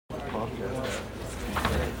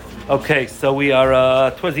Okay, so we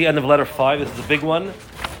are towards the end of letter 5. This is a big one.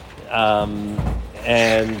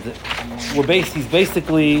 And he's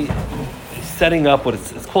basically setting up what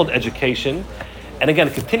it's called education. And again,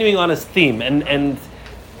 continuing on his theme. And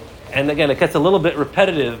again, it gets a little bit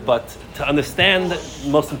repetitive, but to understand,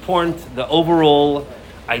 most important, the overall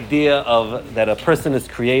idea of that a person is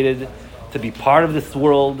created to be part of this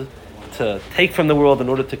world, to take from the world in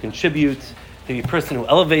order to contribute, to be a person who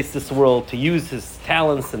elevates this world, to use his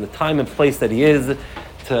talents and the time and place that he is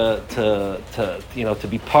to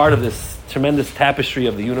be part of this tremendous tapestry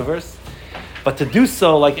of the universe. But to do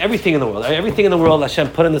so, like everything in the world,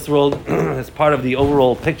 Hashem put in this world as part of the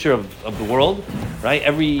overall picture of the world, right?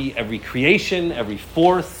 Every creation, every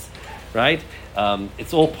force, right?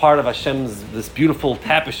 It's all part of Hashem's, this beautiful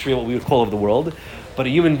tapestry, what we would call of the world. But a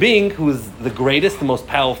human being who is the greatest, the most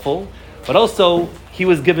powerful, but also he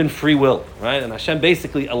was given free will, right? And Hashem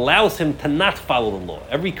basically allows him to not follow the law.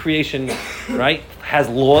 Every creation, right, has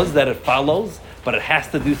laws that it follows, but it has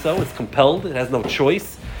to do so. It's compelled. It has no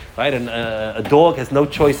choice, right? And a dog has no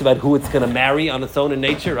choice about who it's going to marry on its own in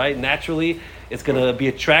nature, right? Naturally, it's going to be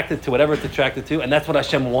attracted to whatever it's attracted to, and that's what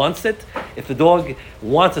Hashem wants it. If the dog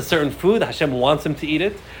wants a certain food, Hashem wants him to eat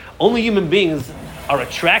it. Only human beings are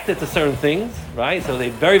attracted to certain things, right? So they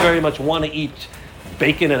very, very much want to eat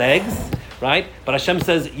bacon and eggs, right? But Hashem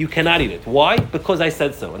says you cannot eat it. Why? Because I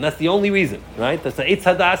said so, and that's the only reason, right? That's the Eitz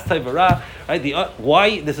Hadas Tevara, right?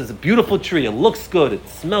 Why? This is a beautiful tree. It looks good. It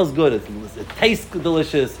smells good. It tastes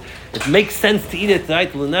delicious. It makes sense to eat it, right?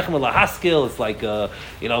 It's like,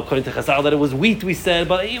 according to Chazal, that it was wheat, we said,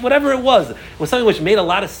 but whatever it was something which made a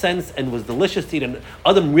lot of sense and was delicious to eat, and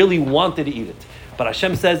Adam really wanted to eat it. But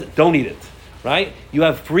Hashem says, don't eat it, right? You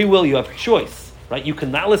have free will. You have choice. Right? You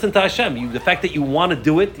cannot listen to Hashem. The fact that you want to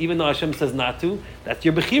do it, even though Hashem says not to, that's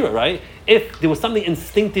your bechira, right? If there was something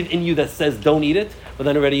instinctive in you that says don't eat it, well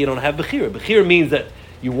then already you don't have bechira. Bechira means that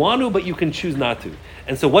you want to, but you can choose not to.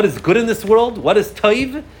 And so what is good in this world, what is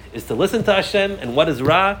toiv, is to listen to Hashem, and what is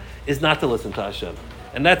ra, is not to listen to Hashem.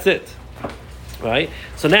 And that's it, right?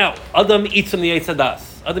 So now, Adam eats from the Eitz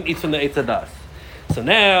Hadas. So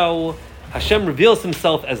now, Hashem reveals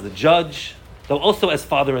himself as the judge, though also as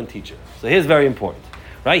father and teacher. So here's very important,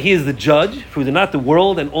 right? He is the judge, who did not the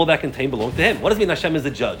world and all that contain belong to him. What does it mean Hashem is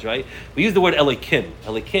the judge, right? We use the word Elikim.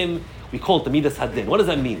 Elikim, we call it the Midas Hadin. What does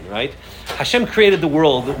that mean, right? Hashem created the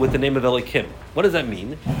world with the name of Elikim. What does that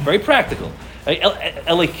mean? Very practical. Right?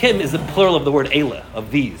 Elikim is the plural of the word Elah,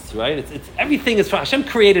 of these, right? It's everything is from Hashem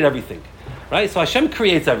created everything, right? So Hashem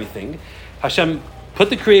creates everything. Hashem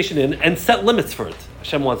put the creation in and set limits for it.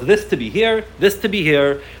 Hashem wants this to be here, the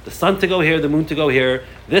sun to go here, the moon to go here,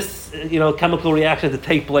 this chemical reaction to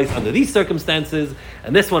take place under these circumstances,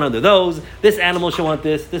 and this one under those. This animal should want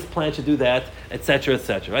this plant should do that, etc.,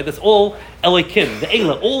 etc. Right? That's all Elikim, the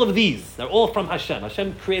Elah. All of these, they're all from Hashem.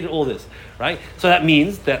 Hashem created all this, right? So that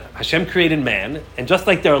means that Hashem created man, and just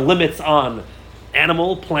like there are limits on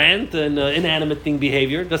animal, plant, and inanimate thing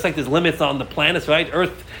behavior, just like there's limits on the planets, right?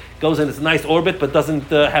 Earth goes in its nice orbit, but doesn't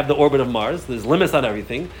have the orbit of Mars. There's limits on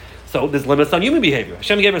everything. So there's limits on human behavior.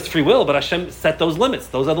 Hashem gave us free will, but Hashem set those limits.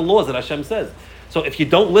 Those are the laws that Hashem says. So if you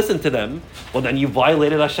don't listen to them, well, then you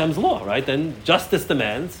violated Hashem's law, right? Then justice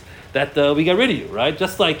demands that we get rid of you, right?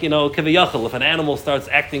 Just like, kiviyachal, if an animal starts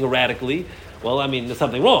acting erratically, well, there's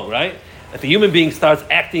something wrong, right? If a human being starts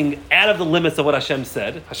acting out of the limits of what Hashem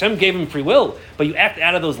said, Hashem gave him free will, but you act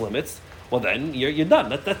out of those limits, well, then you're done.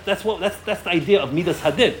 That's the idea of Midas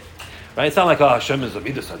Hadin, right? It's not like Hashem is a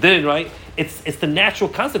Midas Hadin, right? It's the natural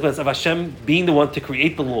consequence of Hashem being the one to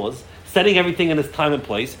create the laws, setting everything in its time and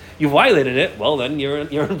place. You violated it, well, then you're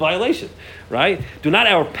in violation, right? Do not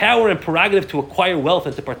our power and prerogative to acquire wealth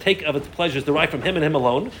and to partake of its pleasures derive from Him and Him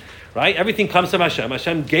alone, right? Everything comes from Hashem.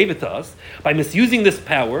 Hashem gave it to us. By misusing this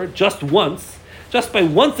power just by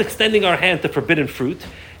once extending our hand to forbidden fruit,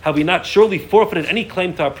 have we not surely forfeited any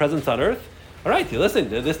claim to our presence on earth? All right, listen.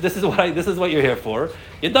 This is what you're here for.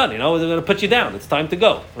 You're done. They're going to put you down. It's time to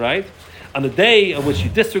go. Right? On the day on which you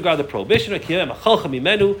disregard the prohibition, you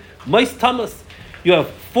have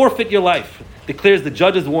forfeit your life. Declares the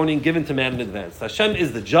judge's warning given to man in advance. Hashem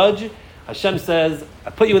is the judge. Hashem says, I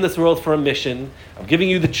put you in this world for a mission. I'm giving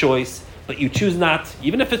you the choice, but you choose not,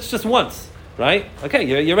 even if it's just once. Right? Okay,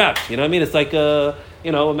 you're out. You know what I mean? It's like,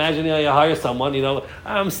 imagine you hire someone.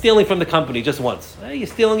 I'm stealing from the company just once. Hey, you're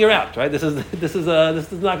stealing, you're out. Right? This is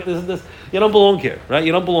not. You don't belong here. Right?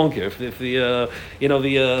 You don't belong here. If the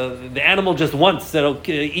animal just once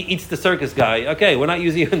eats the circus guy. Okay, we're not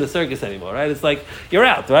using you in the circus anymore. Right? It's like you're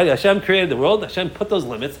out. Right? Hashem created the world. Hashem put those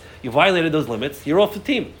limits. You violated those limits. You're off the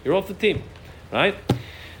team. Right?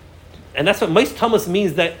 And that's what most Thomas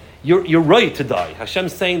means, that you're right to die.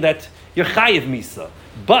 Hashem's saying that you're chayiv misa.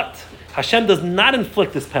 But Hashem does not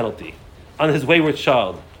inflict this penalty on his wayward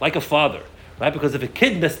child, like a father, right? Because if a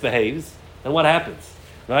kid misbehaves, then what happens?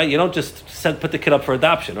 Right? You don't just put the kid up for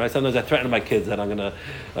adoption, right? Sometimes I threaten my kids that I'm gonna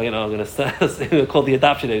call the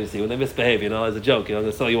adoption agency when they misbehave, as a joke, I'm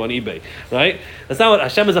gonna sell you on eBay, right? That's not what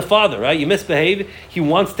Hashem is a father, right? You misbehave, he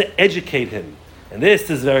wants to educate him. And this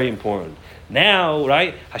is very important. Now,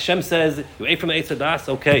 right, Hashem says, you ate from the Eitz Hadas,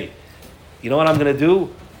 okay. You know what I'm gonna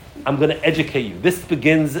do? I'm gonna educate you. This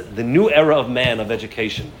begins the new era of man, of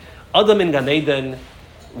education. Adam in Gan Eden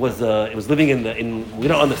was living in we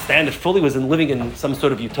don't understand it fully, living in some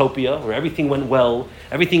sort of utopia where everything went well,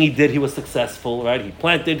 everything he did, he was successful, right? He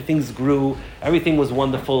planted, things grew, everything was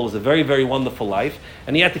wonderful, it was a very, very wonderful life,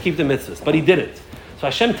 and he had to keep the mitzvahs, but he did it. So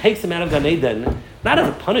Hashem takes him out of Gan Eden, not as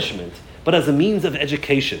a punishment, but as a means of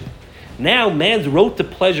education. Now man's road to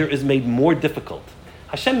pleasure is made more difficult.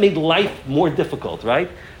 Hashem made life more difficult, right?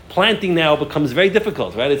 Planting now becomes very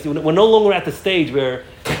difficult, right? We're no longer at the stage where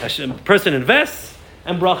a person invests,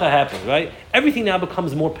 and bracha happens, right? Everything now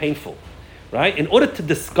becomes more painful, right? In order to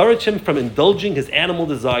discourage him from indulging his animal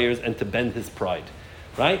desires and to bend his pride,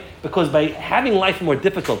 right? Because by having life more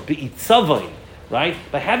difficult, right?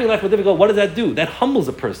 By having life more difficult, what does that do? That humbles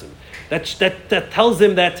a person. That tells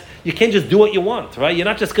him that you can't just do what you want, right? You're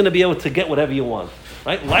not just going to be able to get whatever you want,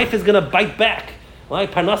 right? Life is going to bite back,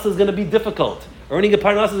 right? Parnasa is going to be difficult. Earning a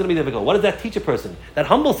parnasa is going to be difficult. What does that teach a person? That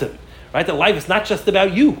humbles him, right? That life is not just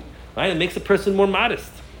about you. Right? It makes a person more modest.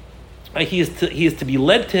 Right? He is to be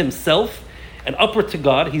led to himself and upward to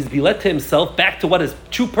God. He's to be led to himself, back to what his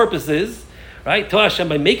true purpose is, right? To Hashem,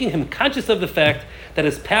 by making him conscious of the fact that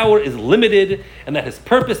his power is limited and that his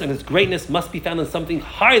purpose and his greatness must be found in something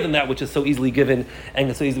higher than that which is so easily given and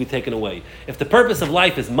can so easily be taken away. If the purpose of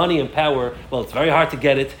life is money and power, well, it's very hard to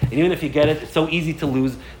get it, and even if you get it, it's so easy to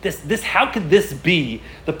lose. How could this be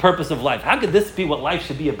the purpose of life? How could this be what life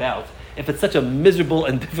should be about? If it's such a miserable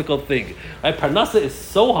and difficult thing, right? Parnasa is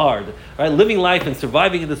so hard, right? Living life and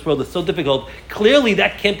surviving in this world is so difficult. Clearly,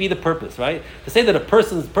 that can't be the purpose, right? To say that a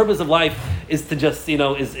person's purpose of life is to just,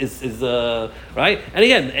 right? And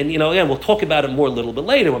again, we'll talk about it more a little bit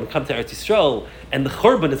later when we come to Eretz Yisrael, and the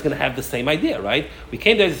Churban is going to have the same idea, right? We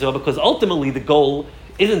came to Eretz Yisrael because ultimately the goal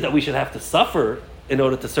isn't that we should have to suffer in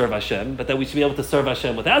order to serve Hashem, but that we should be able to serve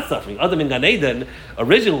Hashem without suffering. Adam in Gan Eden,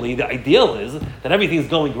 originally, the ideal is that everything's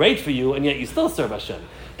going great for you, and yet you still serve Hashem.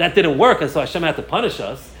 That didn't work, and so Hashem had to punish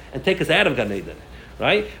us and take us out of Gan Eden,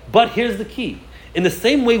 right? But here's the key. In the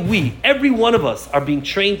same way every one of us, are being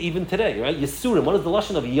trained even today, right? Yisurim, what is the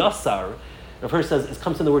lashon of Yassar? Rav Hirsch says, it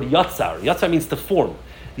comes from the word Yatzar. Yatzar means to form.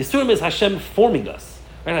 Yisurim is Hashem forming us,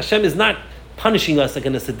 right? Hashem is not punishing us like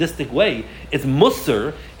in a sadistic way. It's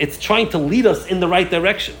musar. It's trying to lead us in the right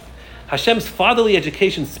direction. Hashem's fatherly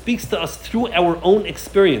education speaks to us through our own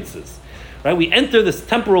experiences. Right? We enter this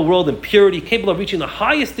temporal world in purity, capable of reaching the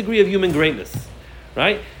highest degree of human greatness.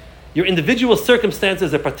 Right? Your individual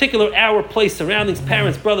circumstances, a particular hour, place, surroundings,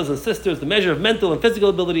 parents, brothers and sisters, the measure of mental and physical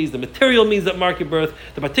abilities, the material means that mark your birth,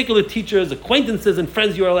 the particular teachers, acquaintances, and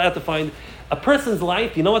friends you are allowed to find. A person's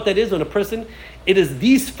life, you know what that is when it is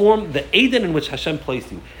these form the Eden in which Hashem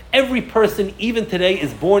placed you. Every person, even today,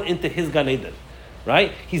 is born into his Gan Eden,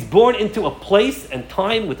 right? He's born into a place and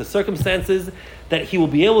time with the circumstances that he will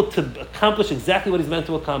be able to accomplish exactly what he's meant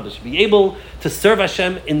to accomplish, be able to serve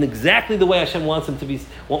Hashem in exactly the way Hashem wants him to be,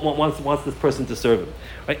 wants this person to serve him,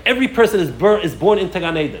 right? Every person is born into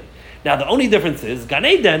Gan Eden. Now, the only difference is, Gan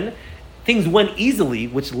Eden, things went easily,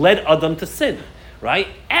 which led Adam to sin, right?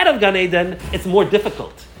 Out of Gan Eden, it's more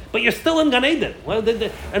difficult. But you're still in Gan Eden. Well,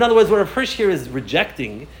 in other words, what Rav Hirsch here is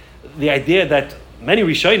rejecting the idea that many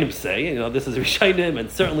Rishonim say, this is Rishonim,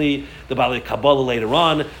 and certainly the Baalei Kabbalah later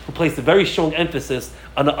on, who placed a very strong emphasis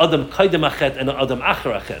on the Adam Kaidem Achet and the Adam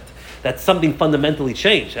Achar Achet. That something fundamentally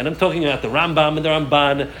changed. And I'm talking about the Rambam and the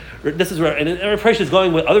Ramban. This is where, and Rav Hirsch is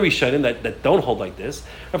going with other Rishonim that don't hold like this.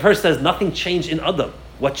 Rav Hirsch says nothing changed in Adam.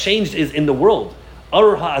 What changed is in the world.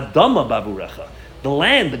 Ar ha'adama bavurecha. The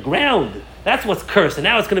land, the ground, that's what's cursed, and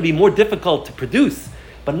now it's going to be more difficult to produce.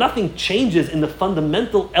 But nothing changes in the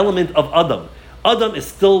fundamental element of Adam. Adam is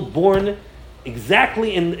still born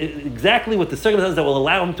exactly with the circumstances that will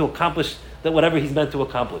allow him to accomplish that whatever he's meant to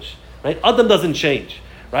accomplish. Right? Adam doesn't change.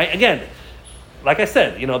 Right? Again, like I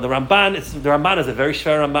said, the Ramban is a very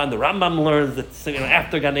shver Ramban. The Rambam learns that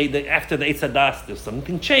after the Eitz Hadas, there's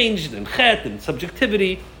something changed in Chet and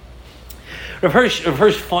subjectivity. Rav Hirsch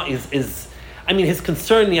is his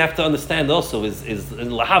concern, you have to understand also, is in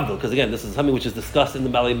lahavdil, because again, this is something which is discussed in the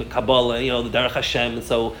Baalei Kabbalah, the Derech Hashem, and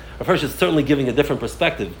so Rav Hirsch is certainly giving a different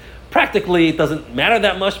perspective. Practically, it doesn't matter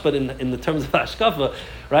that much, but in the terms of Hashkafa,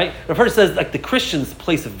 right? Rav Hirsch says like the Christians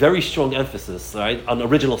place a very strong emphasis, right, on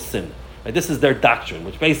original sin. Right? This is their doctrine,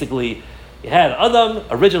 which basically you had Adam,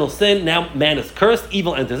 original sin, now man is cursed,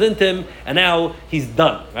 evil enters into him, and now he's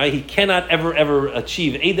done, right? He cannot ever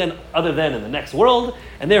achieve Eden other than in the next world,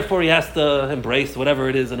 and therefore he has to embrace whatever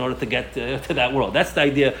it is in order to get to that world. That's the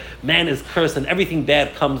idea. Man is cursed, and everything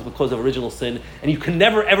bad comes because of original sin, and you can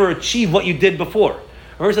never ever achieve what you did before.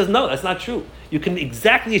 Rav says, no, that's not true. You can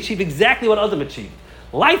achieve exactly what Adam achieved.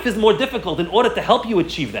 Life is more difficult in order to help you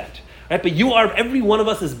achieve that. Right? But every one of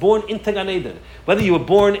us is born into Gan Eden. Whether you were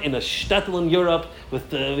born in a shtetl in Europe with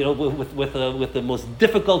the most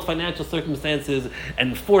difficult financial circumstances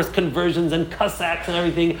and forced conversions and Cossacks and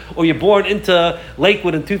everything, or you're born into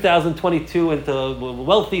Lakewood in 2022 into a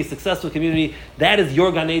wealthy, successful community, that is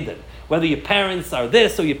your Gan Eden. Whether your parents are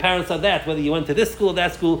this or your parents are that, whether you went to this school or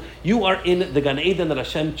that school, you are in the Gan Eden that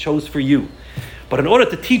Hashem chose for you. But in order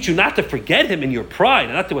to teach you not to forget Him in your pride,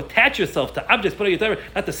 and not to attach yourself to objects,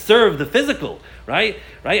 not to serve the physical, right?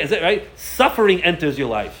 Right? Suffering enters your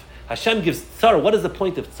life. Hashem gives tzara. What is the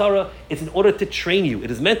point of tzara? It's in order to train you.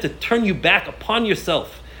 It is meant to turn you back upon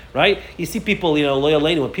yourself. Right? You see people, loyal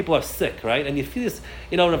lane, when people are sick, right? And you feel this,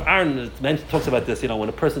 Rav Aaron talks about this, when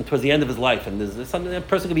a person towards the end of his life, and there's something, a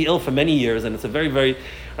person can be ill for many years, and it's a very, very,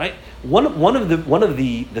 right? One of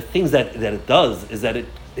the things that it does is that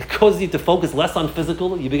it causes you to focus less on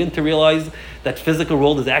physical. You begin to realize that physical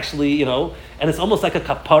world is actually, and it's almost like a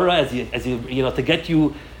kapara as you to get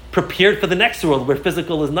you prepared for the next world where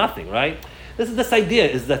physical is nothing, right? This idea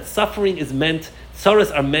is that suffering is meant,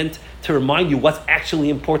 tzaras are meant to remind you what's actually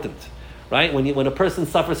important, right? When a person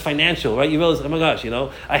suffers financial, right, you realize, oh my gosh,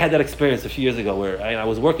 I had that experience a few years ago where I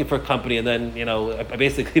was working for a company, and then,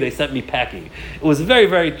 basically they sent me packing. It was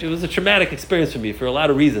it was a traumatic experience for me for a lot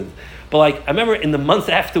of reasons. But I remember in the months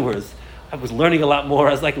afterwards, I was learning a lot more.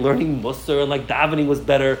 I was learning Musar, and davening was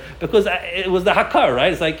better because it was the Hakar,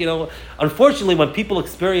 right? It's unfortunately, when people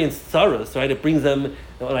experience tzaras, right, it brings them,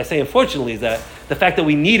 when I say unfortunately, is that the fact that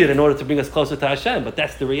we need it in order to bring us closer to Hashem, but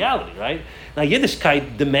that's the reality, right? Now,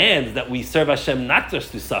 Yiddishkeit demands that we serve Hashem not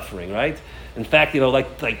just through suffering, right? In fact, Misa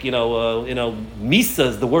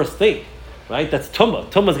is the worst thing, right? That's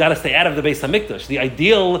Tumah. Tumah's got to stay out of the Beis Hamikdash. The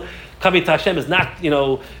ideal coming to Hashem is not,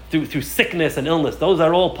 through sickness and illness. Those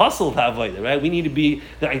are all puzzle to avoid, right? We need to be,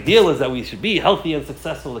 the ideal is that we should be healthy and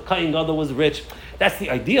successful. The Kayin Gadol was rich. That's the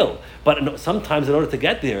ideal. But sometimes in order to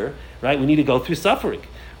get there, right, we need to go through suffering,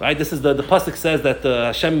 right? This is the pasuk says that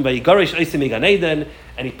Hashem vayigarish eisim Gan Eden,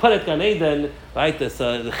 and He put at Gan Eden, right, this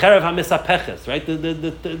the cherev hamisapeches, right,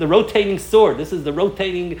 the rotating sword. This is the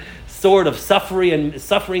rotating sword of suffering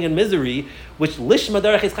and misery, which lishma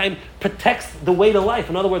derech Chaim protects the way to life.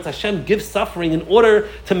 In other words, Hashem gives suffering in order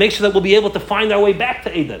to make sure that we'll be able to find our way back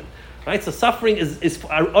to Eden. Right? So suffering is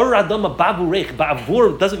or adama baburech.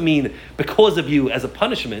 Ba'avur doesn't mean because of you as a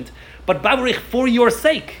punishment, but baburech for your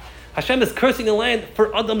sake. Hashem is cursing the land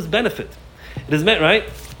for Adam's benefit. It is meant, right?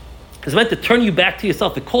 It's meant to turn you back to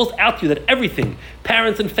yourself. It calls out to you that everything,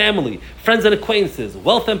 parents and family, friends and acquaintances,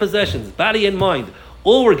 wealth and possessions, body and mind,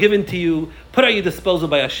 all were given to you, put at your disposal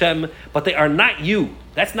by Hashem, but they are not you.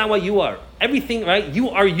 That's not what you are. Everything, right? You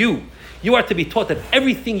are you. You are to be taught that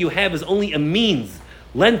everything you have is only a means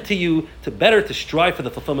lent to you to strive for the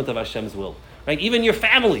fulfillment of Hashem's will. Right? Even your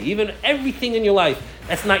family, even everything in your life,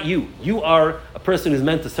 that's not you. You are a person who's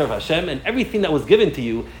meant to serve Hashem, and everything that was given to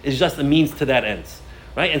you is just a means to that end.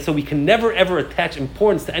 Right? And so we can never ever attach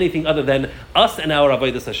importance to anything other than us and our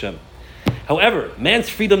Avodas Hashem. However, man's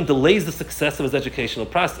freedom delays the success of his educational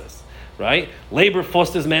process. Right? Labor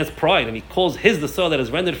fosters man's pride, and he calls his the soil that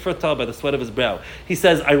is rendered fertile by the sweat of his brow. He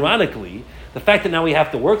says, ironically, the fact that now we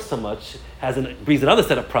have to work so much brings another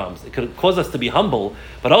set of problems. It could cause us to be humble,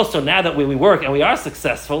 but also now that when we work and we are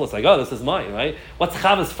successful, it's oh, this is mine, right? What's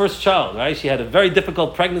Chava's first child, right? She had a very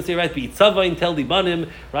difficult pregnancy, right? Be'itzavayin tel dibanim,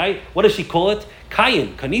 right? What does she call it?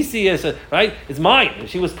 Kayin, Kanisi, right? It's mine.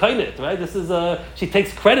 She was kainit, right? This is she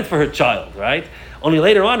takes credit for her child, right? Only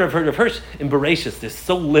later on, I've heard of Hirsch in Bereshis. There's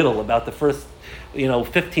so little about the first,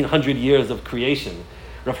 1,500 years of creation.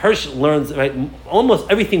 Rav Hirsch learns, right? Almost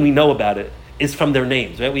everything we know about it is from their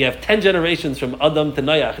names, right? We have 10 generations from Adam to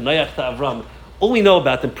Noach to Avram. All we know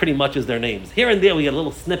about them pretty much is their names. Here and there we get a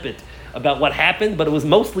little snippet about what happened, but it was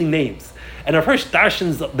mostly names. And Rav Hirsch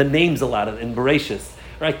darshans the names a lot in Bereshis.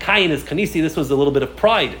 Right? Kayin is Kanisi, this was a little bit of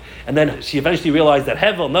pride. And then she eventually realized that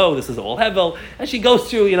Hevel, no, this is all Hevel. And she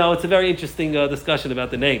goes through, it's a very interesting discussion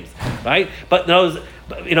about the names, right? But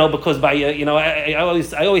because by I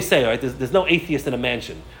always say, right, there's no atheist in a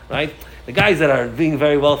mansion, right? The guys that are being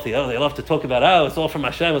very wealthy, they love to talk about, it's all from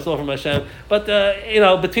Hashem, it's all from Hashem. But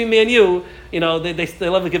between me and you, they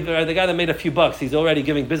love to give. The guy that made a few bucks, he's already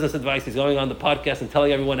giving business advice. He's going on the podcast and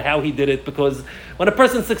telling everyone how he did it. Because when a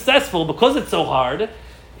person's successful, because it's so hard,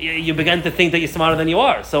 you begin to think that you're smarter than you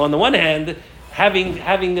are. So on the one hand, having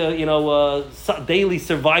daily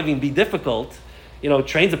surviving be difficult,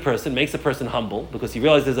 trains a person, makes a person humble, because he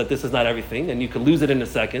realizes that this is not everything, and you can lose it in a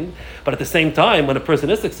second. But at the same time, when a person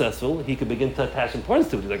is successful, he can begin to attach importance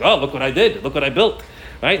to it. He's like, oh, look what I did, look what I built,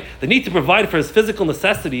 right? The need to provide for his physical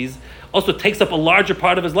necessities also takes up a larger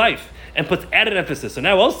part of his life and puts added emphasis. So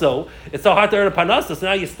now also, it's so hard to earn a parnasa, so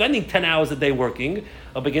now you're spending 10 hours a day working.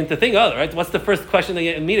 I'll begin to think, right, what's the first question that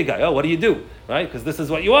you meet a guy? What do you do, right? Because this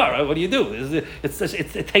is what you are, right? What do you do?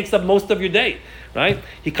 It takes up most of your day, right?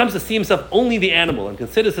 He comes to see himself only the animal and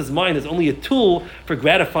considers his mind as only a tool for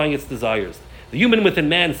gratifying its desires. The human within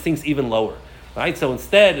man sinks even lower, right? So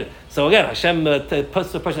again, Hashem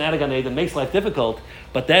puts the person out of Gan Eden, makes life difficult,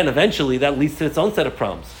 but then eventually that leads to its own set of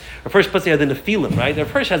problems. Hirsch puts here the Nephilim, right?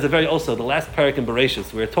 Hirsch has the last parak in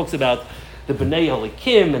Bereshis, where it talks about the Bnei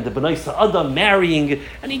Holikim and the Bnei Sa'adam marrying,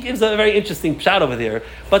 and he gives a very interesting pshat over there.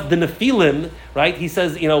 But the Nephilim, right? He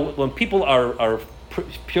says, when people are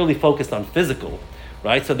purely focused on physical,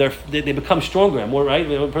 right? So they become stronger and more, right?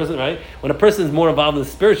 When a person is more involved in the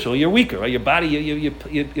spiritual, you're weaker, right? Your body, you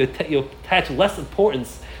attach less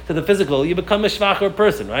importance to the physical. You become a shvacher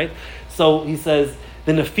person, right? So he says,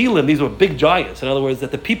 the Nephilim, these were big giants. In other words, that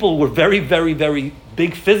the people were very, very, very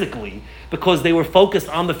big physically because they were focused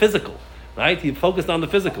on the physical, right? He focused on the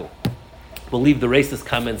physical. We'll leave the racist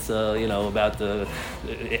comments, about the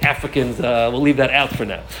Africans. We'll leave that out for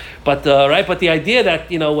now. But right, but the idea that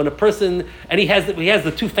when a person, and he has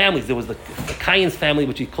the two families. There was the Cain's family,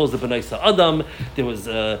 which he calls the Bnei Sa'adam. There was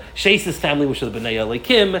Shes's family, which was the Bnei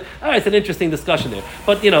Elikim. All right, it's an interesting discussion there.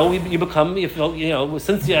 But you become,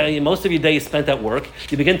 since most of your day is spent at work,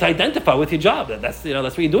 you begin to identify with your job. That's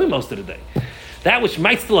what you're doing most of the day. That which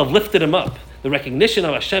might still have lifted him up, the recognition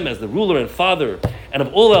of Hashem as the ruler and father, and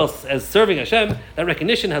of all else as serving Hashem, that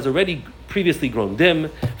recognition has already previously grown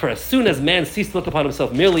dim. For as soon as man ceased to look upon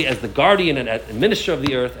himself merely as the guardian and administrator of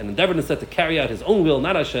the earth, and endeavored instead to carry out his own will,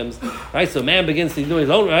 not Hashem's, right? So man begins to do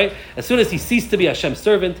his own, right? As soon as he ceased to be Hashem's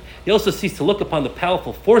servant, he also ceased to look upon the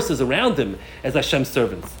powerful forces around him as Hashem's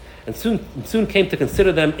servants, and soon came to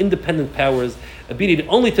consider them independent powers, obedient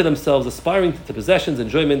only to themselves, aspiring to possessions,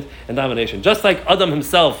 enjoyment, and domination. Just like Adam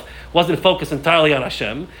himself wasn't focused entirely on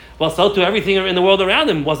Hashem, well, so too everything in the world around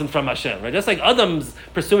him wasn't from Hashem, right? Just like Adam's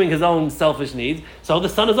pursuing his own selfish needs, so the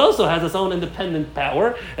son also has its own independent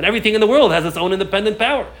power, and everything in the world has its own independent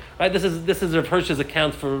power, right? This is Rav Hirsch's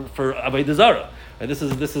account for Avodah Zarah. Right? This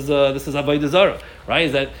is Avodah Zarah, right?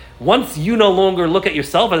 Is that once you no longer look at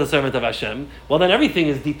yourself as a servant of Hashem, well, then everything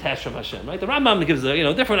is detached from Hashem, right? The Rambam gives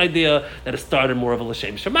a different idea that it started more of a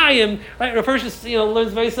l'shem shemayim, right? Rav Hirsch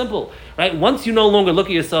learns very simple, right? Once you no longer look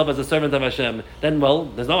at yourself as a servant of Hashem, then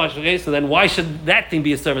there's no Hashem. Okay, so then why should that thing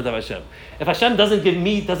be a servant of Hashem? If Hashem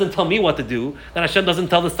doesn't tell me what to do, then Hashem doesn't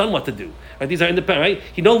tell the Son what to do. Right? These are independent, right?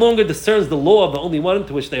 He no longer discerns the law of the only one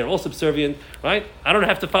to which they are all subservient, right? I don't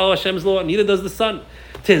have to follow Hashem's law, neither does the Son.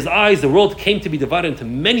 To his eyes, the world came to be divided into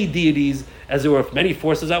many deities, as there were many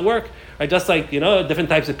forces at work. Right? Just like different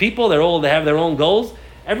types of people, they have their own goals.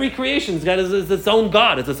 Every creation's got its own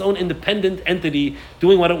God, it's its own independent entity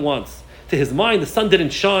doing what it wants. To his mind, the sun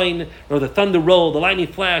didn't shine, nor the thunder roll, the lightning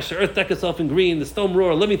flash, the earth decked itself in green, the storm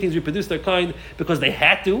roar, living things reproduce their kind because they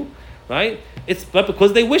had to, right? But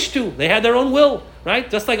because they wished to. They had their own will, right?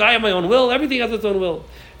 Just like I have my own will, everything has its own will.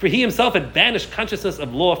 For he himself had banished consciousness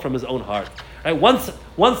of law from his own heart. Right?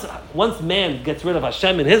 Once man gets rid of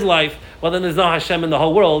Hashem in his life, well, then there's no Hashem in the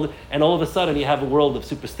whole world, and all of a sudden you have a world of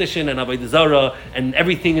superstition and Avodah Zarah, and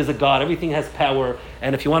everything is a god, everything has power,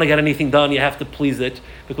 and if you want to get anything done, you have to please it,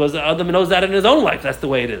 because Adam knows that in his own life, that's the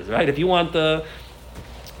way it is, right? If you want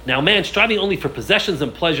Now man, striving only for possessions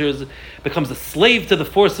and pleasures, becomes a slave to the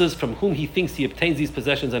forces from whom he thinks he obtains these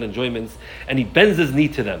possessions and enjoyments, and he bends his knee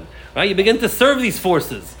to them, right? You begin to serve these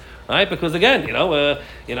forces, right? Because again,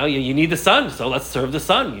 you need the sun, so let's serve the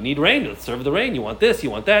sun. You need rain, let's serve the rain. You want this, you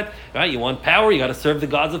want that, right? You want power, you got to serve the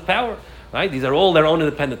gods of power, right? These are all their own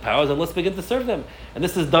independent powers, and let's begin to serve them. And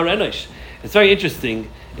this is Dar Enosh. It's very interesting,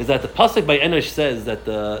 is that the pasuk by Enosh says that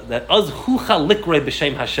Az Hucha Likre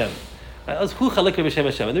B'Shem Hashem. Az Hucha Likre B'Shem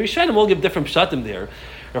Hashem. And the Rishonim all give different pshatim there.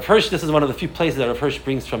 Rav Hirsch, this is one of the few places that Rav Hirsch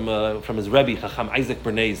brings from his Rebbe, Chacham Isaac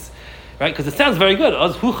Bernays. Right? Because it sounds very good.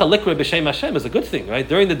 Az Hucha Likre B'Shem Hashem is a good thing, right?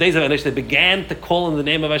 During the days of Enosh, they began to call in the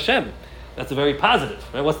name of Hashem. That's a very positive.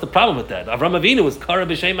 Right? What's the problem with that? Avram Avinu was Kara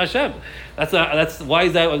b'Shem Hashem. That's why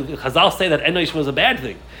is that Chazal say that Enosh was a bad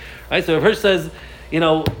thing, right? So Hirsch says,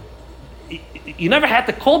 you never had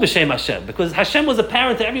to call b'Shem Hashem because Hashem was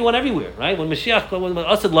apparent to everyone everywhere, right? When Mashiach, when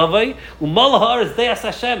Asad Lavai, Umal is Deas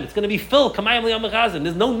Hashem, it's going to be filled. Kamayim Liyam Mechazim.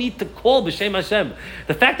 There's no need to call b'Shem Hashem.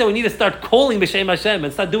 The fact that we need to start calling b'Shem Hashem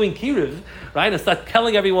and start doing kiruv, right, and start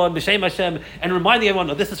telling everyone b'Shem Hashem and reminding everyone,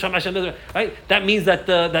 no, this is from Hashem, right? That means that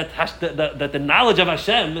the knowledge of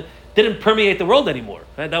Hashem didn't permeate the world anymore.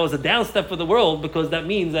 Right? That was a down step for the world because that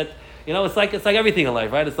means that it's like everything in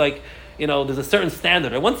life, right? It's like there's a certain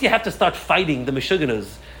standard. Right? Once you have to start fighting the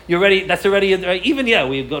Meshuggahs, you're ready. That's already right? Even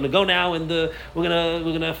we're going to go now and we're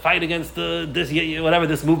gonna fight against this whatever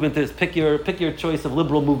this movement is. Pick your choice of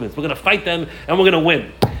liberal movements. We're going to fight them and we're going to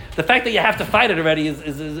win. The fact that you have to fight it already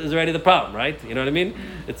is already the problem, right? You know what I mean?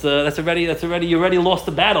 It's that's already you already lost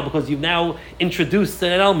the battle because you've now introduced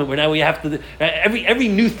an element where now we have to every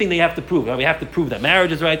new thing that you have to prove. Right? We have to prove that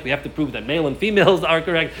marriage is right. We have to prove that male and females are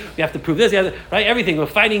correct. We have to prove this. Right? Everything. We're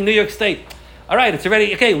fighting New York State. All right, it's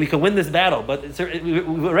already okay. We can win this battle, but we've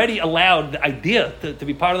already allowed the idea to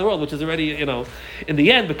be part of the world, which is already in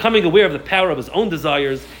the end becoming aware of the power of his own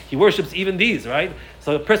desires. He worships even these, right?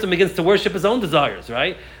 So a person begins to worship his own desires,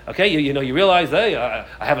 right? Okay, you realize, hey,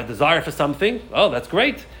 I have a desire for something. Oh, that's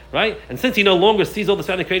great, right? And since he no longer sees all the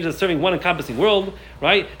surrounding creations as serving one encompassing world,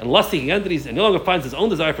 right, and lust-seeking entities, and no longer finds his own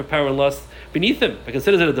desire for power and lust beneath him, but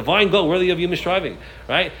considers it a divine goal worthy of human striving,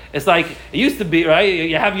 right? It's like it used to be, right?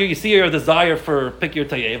 You see your desire for pick your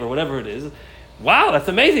tayev or whatever it is. Wow, that's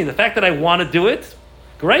amazing. The fact that I want to do it,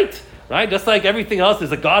 great, right? Just like everything else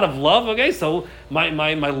is a God of love. Okay, so my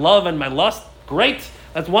love and my lust, great.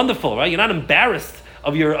 That's wonderful, right? You're not embarrassed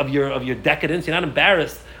of your decadence. You're not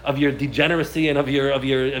embarrassed of your degeneracy and of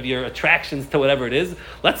your attractions to whatever it is.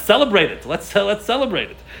 Let's celebrate it. Let's celebrate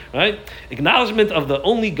it, right? Acknowledgement of the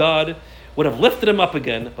only God would have lifted him up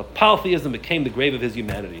again, but polytheism became the grave of his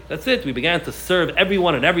humanity. That's it. We began to serve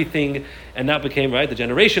everyone and everything, and that became, right? The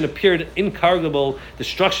generation appeared incorrigible.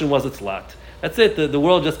 Destruction was its lot. That's it. The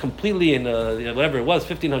world just completely, in whatever it was,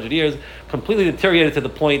 1,500 years, completely deteriorated to the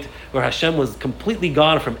point where Hashem was completely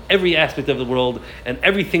gone from every aspect of the world, and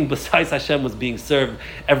everything besides Hashem was being served.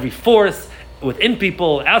 Every force within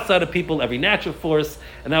people, outside of people, every natural force,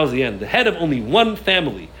 and that was the end. The head of only one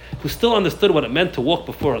family, who still understood what it meant to walk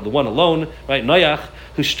before the one alone, right? Noach,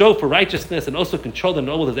 who strove for righteousness and also controlled and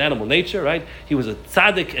nobled his animal nature, right? He was a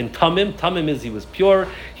tzaddik and tamim. Tamim is he was pure.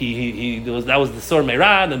 That was the sor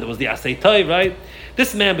meirad, and there was the asay toiv, right?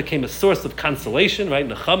 This man became a source of consolation, right?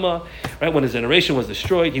 Nechama, right? When his generation was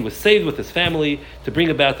destroyed, he was saved with his family to bring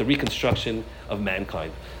about the reconstruction of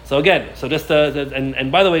mankind. So again, just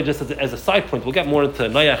and by the way, just as a side point, we'll get more into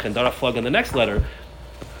Noach and Daraflag in the next letter.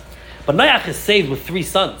 But Noach is saved with 3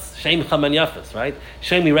 sons, Shem, Cham, and Yafes, right?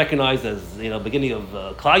 Shem we recognize as beginning of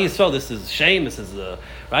Klal Yisrael. This is Shem. This is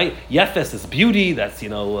right. Yafes is beauty. That's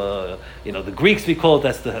the Greeks we call it.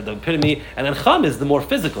 That's the epitome. And then Cham is the more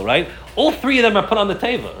physical, right? All 3 of them are put on the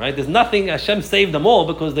teva, right? There's nothing. Hashem saved them all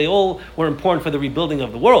because they all were important for the rebuilding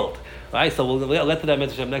of the world, right? So we'll let to that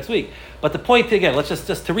message next week. But the point again, let's just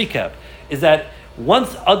to recap, is that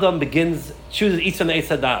once Adam chooses eats from the Eitz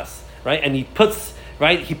Hadas, right, and he puts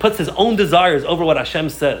his own desires over what Hashem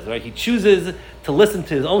says, right? He chooses to listen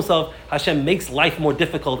to his own self. Hashem makes life more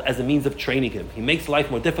difficult as a means of training him. He makes life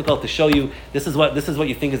more difficult to show you this is what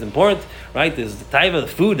you think is important, right? There's the taiva, the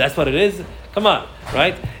food, that's what it is. Come on,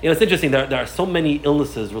 right? It's interesting. There are so many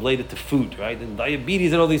illnesses related to food, right? And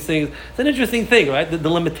diabetes and all these things. It's an interesting thing, right? The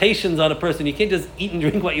limitations on a person. You can't just eat and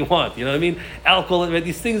drink what you want. You know what I mean? Alcohol, right?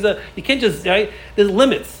 These things, you can't just, right? There's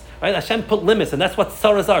limits. Right? Hashem put limits, and that's what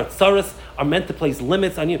tsaras are. Tsaras are meant to place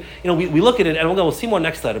limits on you. We look at it, and we'll see more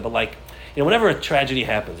next letter, but whenever a tragedy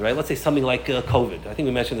happens, right? Let's say something like COVID. I think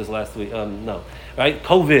we mentioned this last week. Right?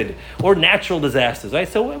 COVID or natural disasters, right?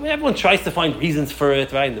 So everyone tries to find reasons for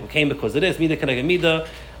it, right? And it came because of this, mida keneged mida.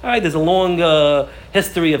 All right, there's a long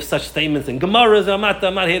history of such statements in Gemaras. I'm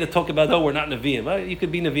not here to talk about, we're not Nevi'im. Right? You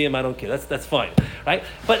could be Nevi'im, I don't care. That's fine, right?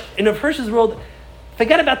 But in a Hirsch's world,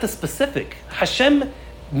 forget about the specific. Hashem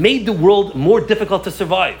made the world more difficult to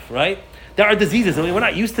survive, right? There are diseases. I mean, we're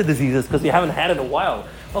not used to diseases because we haven't had it in a while.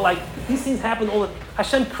 But these things happen all the time.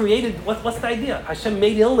 Hashem created, what's the idea? Hashem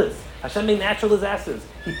made illness. Hashem made natural disasters.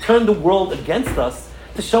 He turned the world against us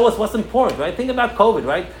to show us what's important, right? Think about COVID,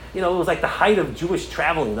 right? It was like the height of Jewish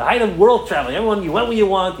traveling, the height of world traveling. Everyone, you went where you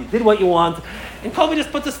want, you did what you want. And COVID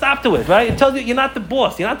just puts a stop to it, right? It tells you you're not the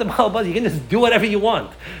boss, you're not the boss. You can just do whatever you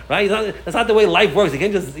want, right? That's not the way life works. You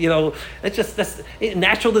can just, that's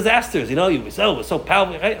natural disasters. It was so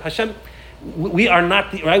powerful, right? Hashem, we are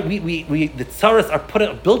not the right. The tsaras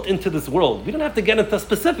are built into this world. We don't have to get into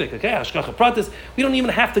specific. Okay, hashgacha pratis. We don't even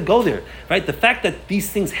have to go there. Right. The fact that these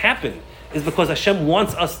things happen is because Hashem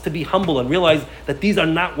wants us to be humble and realize that these are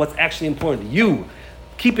not what's actually important. You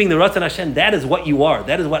keeping the Ratzon Hashem, that is what you are.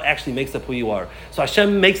 That is what actually makes up who you are. So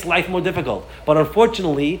Hashem makes life more difficult. But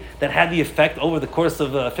unfortunately, that had the effect over the course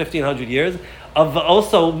of 1,500 years of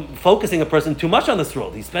also focusing a person too much on this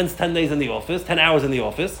world. He spends 10 days in the office, 10 hours in the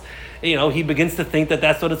office. He begins to think that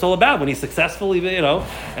that's what it's all about. When he's successful,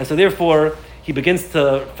 and so therefore, he begins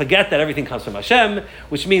to forget that everything comes from Hashem,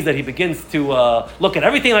 which means that he begins to look at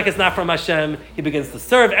everything like it's not from Hashem. He begins to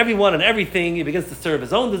serve everyone and everything. He begins to serve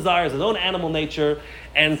his own desires, his own animal nature,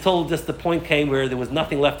 until just the point came where there was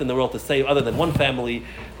nothing left in the world to save other than one family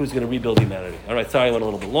who's going to rebuild humanity. All right, sorry I went a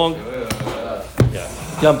little bit long.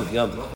 Yeah. Yum.